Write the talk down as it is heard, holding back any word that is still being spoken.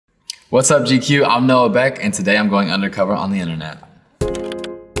What's up, GQ? I'm Noah Beck, and today I'm going undercover on the internet.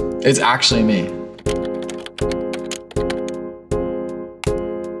 It's actually me.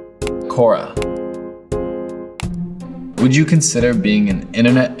 Cora. Would you consider being an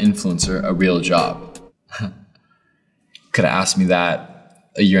internet influencer a real job? Could have asked me that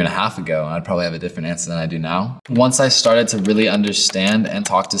a year and a half ago, and I'd probably have a different answer than I do now. Once I started to really understand and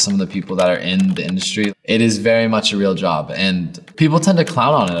talk to some of the people that are in the industry, it is very much a real job. And people tend to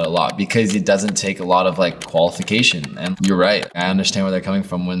clown on it a lot because it doesn't take a lot of qualification. And you're right, I understand where they're coming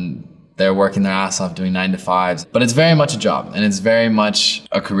from when they're working their ass off doing 9 to 5s, but it's very much a job and it's very much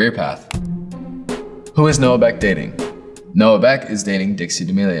a career path. Who is Noah Beck dating? Noah Beck is dating Dixie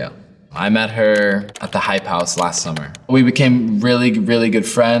D'Amelio. I met her at the Hype House last summer. We became really, really good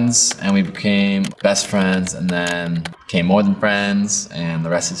friends, and we became best friends, and then became more than friends, and the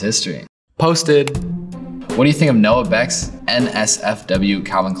rest is history. Posted. What do you think of Noah Beck's NSFW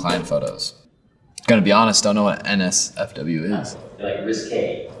Calvin Klein photos? Gonna be honest, don't know what NSFW is. Like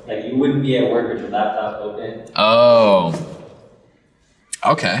risque. Like you wouldn't be at work with your laptop open. Oh.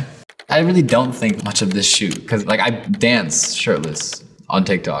 Okay. I really don't think much of this shoot, because I dance shirtless on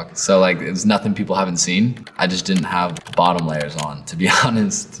TikTok. So it's nothing people haven't seen. I just didn't have bottom layers on, to be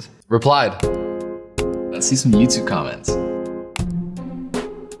honest. Replied. Let's see some YouTube comments.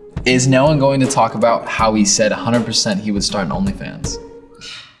 Is no one going to talk about how he said 100% he would start an OnlyFans?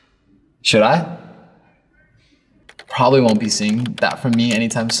 Should I? Probably won't be seeing that from me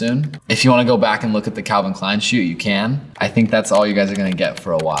anytime soon. If you want to go back and look at the Calvin Klein shoot, you can. I think that's all you guys are gonna get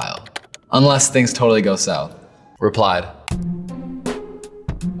for a while. Unless things totally go south. Replied.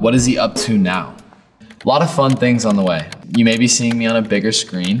 What is he up to now? A lot of fun things on the way. You may be seeing me on a bigger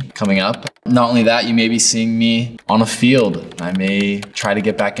screen coming up. Not only that, you may be seeing me on a field. I may try to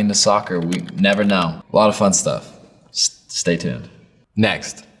get back into soccer. We never know. A lot of fun stuff. Stay tuned.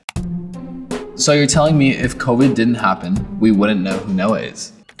 Next. So you're telling me if COVID didn't happen, we wouldn't know who Noah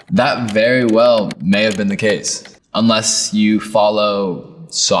is? That very well may have been the case. Unless you follow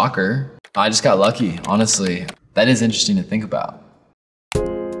soccer. I just got lucky, honestly. That is interesting to think about.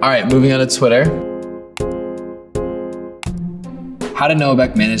 All right, moving on to Twitter. How did Noah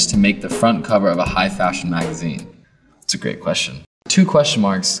Beck manage to make the front cover of a high fashion magazine? It's a great question. 2 question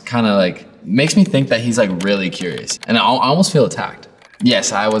marks kind of makes me think that he's really curious. And I almost feel attacked.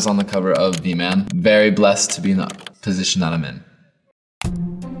 Yes, I was on the cover of V-Man. Very blessed to be in the position that I'm in.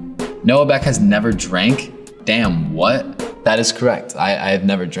 Noah Beck has never drank? Damn, what? That is correct. I have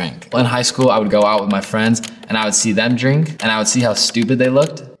never drank. In high school, I would go out with my friends and I would see them drink and I would see how stupid they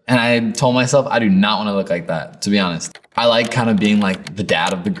looked. And I told myself, I do not want to look like that, to be honest. I like kind of being the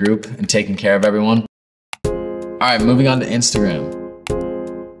dad of the group and taking care of everyone. All right, moving on to Instagram.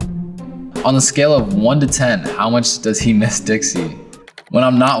 On the scale of 1 to 10, how much does he miss Dixie? When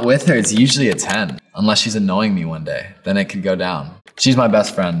I'm not with her, it's usually a 10, unless she's annoying me one day, then it could go down. She's my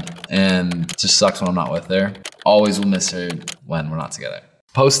best friend and it just sucks when I'm not with her. Always will miss her when we're not together.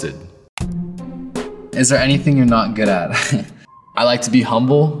 Posted. Is there anything you're not good at? I like to be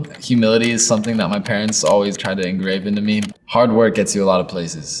humble. Humility is something that my parents always try to engrave into me. Hard work gets you a lot of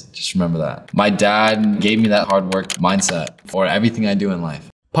places. Just remember that. My dad gave me that hard work mindset for everything I do in life.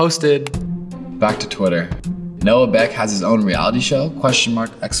 Posted. Back to Twitter. Noah Beck has his own reality show? Question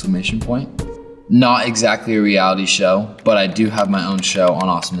mark, exclamation point. Not exactly a reality show, but I do have my own show on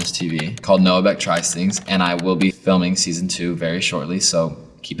Awesomeness TV called Noah Beck Tries Things, and I will be filming season 2 very shortly, so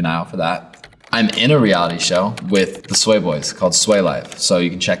keep an eye out for that. I'm in a reality show with the Sway Boys called Sway Life, so you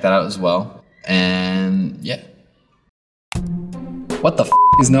can check that out as well. And yeah. What the f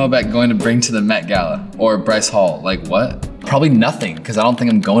is Noah Beck going to bring to the Met Gala? Or Bryce Hall, what? Probably nothing, because I don't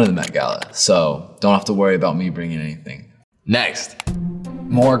think I'm going to the Met Gala, so don't have to worry about me bringing anything. Next,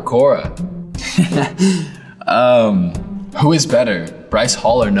 more Cora. Who is better, Bryce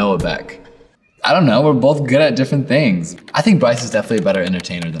Hall or Noah Beck? I don't know, we're both good at different things. I think Bryce is definitely a better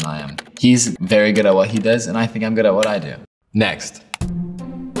entertainer than I am. He's very good at what he does, and I think I'm good at what I do. Next.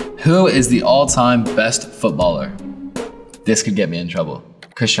 Who is the all-time best footballer? This could get me in trouble.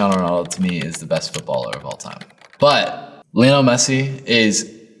 Cristiano Ronaldo, to me, is the best footballer of all time. But Lionel Messi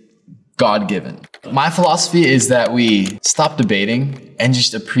is God-given. My philosophy is that we stop debating and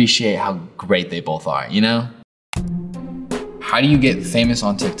just appreciate how great they both are, you know? How do you get famous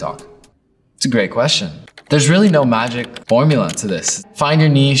on TikTok? It's a great question. There's really no magic formula to this. Find your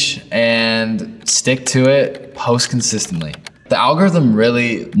niche and stick to it, post consistently. The algorithm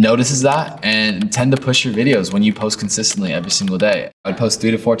really notices that and tend to push your videos when you post consistently every single day. I would post 3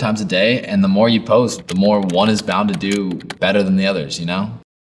 to 4 times a day, and the more you post, the more one is bound to do better than the others, you know?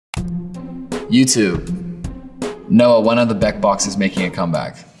 YouTube. Noah, when are the Beck boxes making a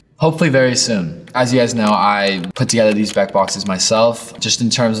comeback? Hopefully very soon. As you guys know, I put together these Beck boxes myself. Just in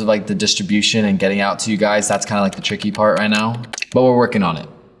terms of like the distribution and getting out to you guys, that's kind of like the tricky part right now. But we're working on it.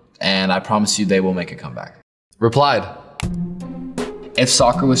 And I promise you they will make a comeback. Replied. If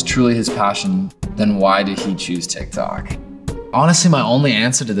soccer was truly his passion, then why did he choose TikTok? Honestly, my only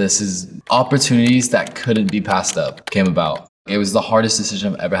answer to this is opportunities that couldn't be passed up came about. It was the hardest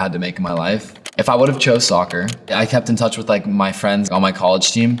decision I've ever had to make in my life. If I would have chose soccer, I kept in touch with like my friends on my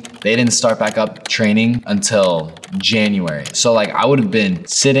college team. They didn't start back up training until January. So like I would have been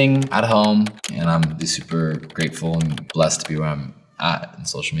sitting at home, and I'm super grateful and blessed to be where I'm at in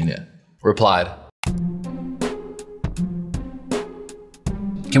social media. Replied.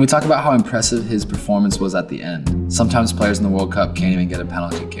 Can we talk about how impressive his performance was at the end? Sometimes players in the World Cup can't even get a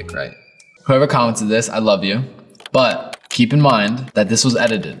penalty kick right. Whoever commented this, I love you. But keep in mind that this was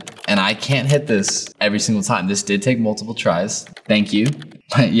edited and I can't hit this every single time. This did take multiple tries. Thank you.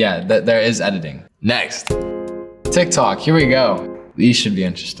 But yeah, there is editing. Next, TikTok, here we go. These should be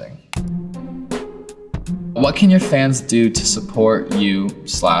interesting. What can your fans do to support you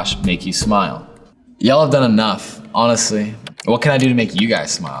 / make you smile? Y'all have done enough, honestly. What can I do to make you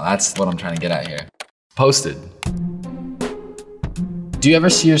guys smile? That's what I'm trying to get at here. Posted. Do you ever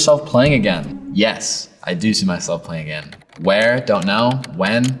see yourself playing again? Yes, I do see myself playing again. Where? Don't know.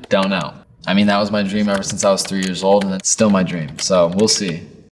 When? Don't know. I mean, that was my dream ever since I was 3 years old, and it's still my dream, so we'll see.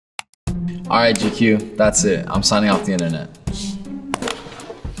 All right, GQ, that's it. I'm signing off the internet.